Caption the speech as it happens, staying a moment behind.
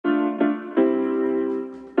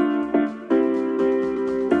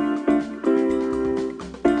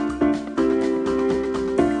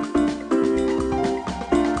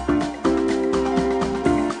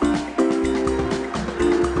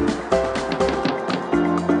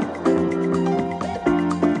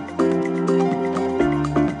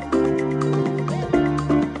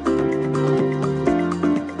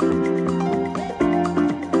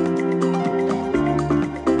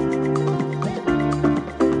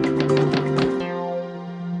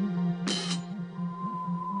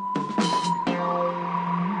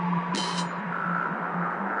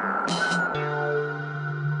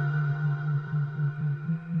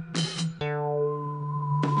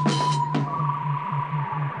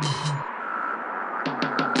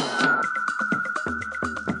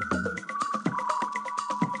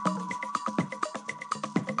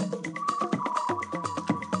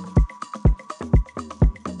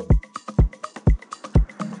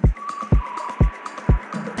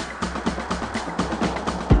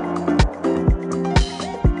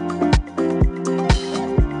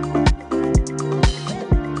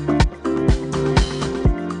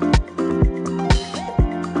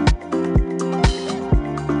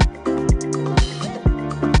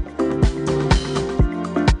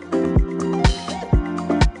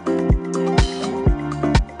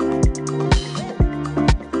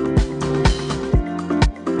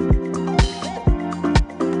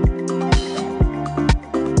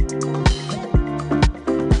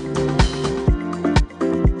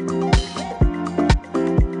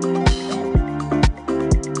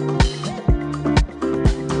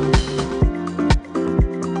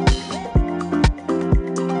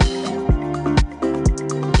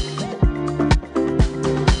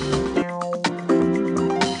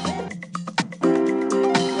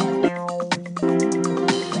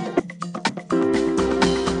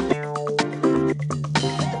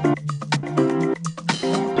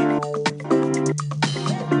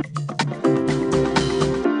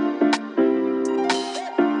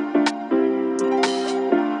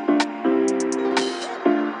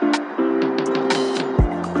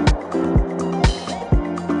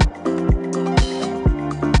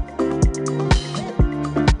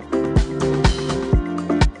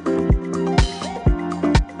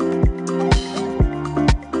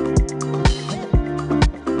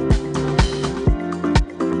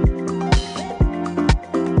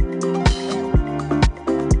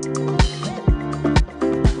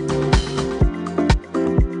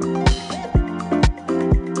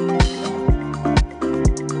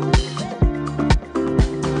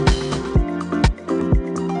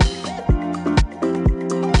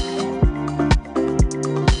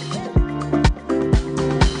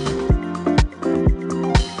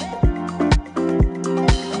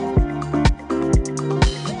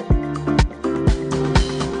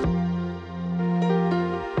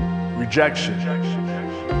Rejection.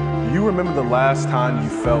 Do you remember the last time you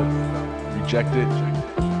felt rejected?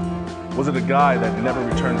 Was it a guy that never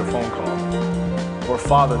returned a phone call? Or a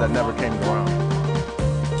father that never came around?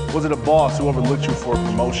 Was it a boss who overlooked you for a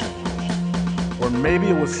promotion? Or maybe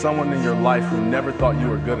it was someone in your life who never thought you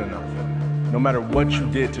were good enough, no matter what you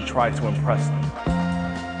did to try to impress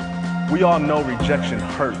them. We all know rejection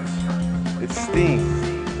hurts. It stings.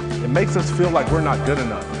 It makes us feel like we're not good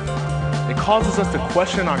enough. It causes us to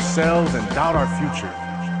question ourselves and doubt our future.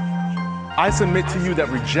 I submit to you that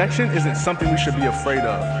rejection isn't something we should be afraid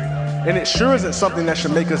of. And it sure isn't something that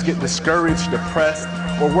should make us get discouraged, depressed,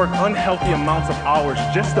 or work unhealthy amounts of hours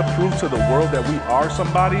just to prove to the world that we are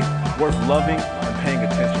somebody worth loving and paying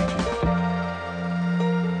attention to.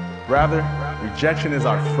 Rather, rejection is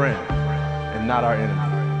our friend and not our enemy.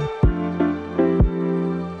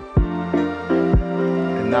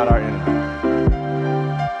 And not our enemy.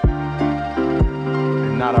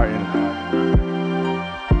 And not our enemy.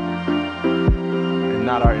 And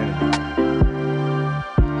not our enemy.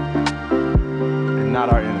 And not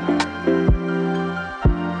our enemy.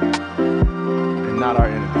 And not our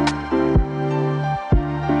enemy.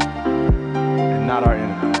 And not our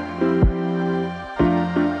enemy.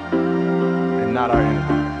 And not our enemy.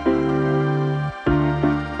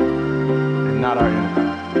 And not our enemy.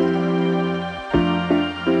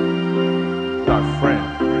 Our friend.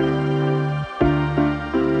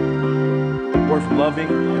 Worth loving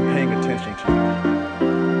and paying attention to.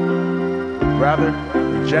 Rather,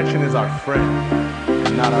 rejection is our friend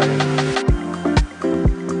and not our enemy.